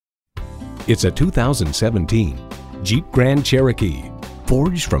It's a 2017 Jeep Grand Cherokee.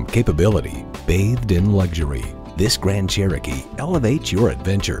 Forged from capability, bathed in luxury, this Grand Cherokee elevates your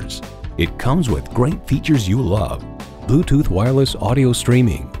adventures. It comes with great features you love: Bluetooth wireless audio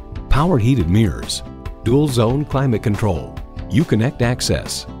streaming, power heated mirrors, dual zone climate control, Uconnect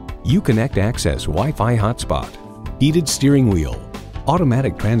access Wi-Fi hotspot, heated steering wheel,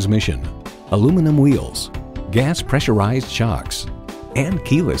 automatic transmission, aluminum wheels, gas pressurized shocks, and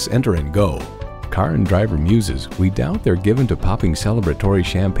keyless enter and go. Car and Driver muses, we doubt they're given to popping celebratory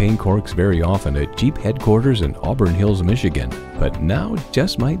champagne corks very often at Jeep headquarters in Auburn Hills, Michigan, but now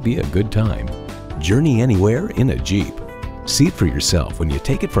just might be a good time. Journey anywhere in a Jeep. See it for yourself when you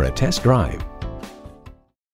take it for a test drive.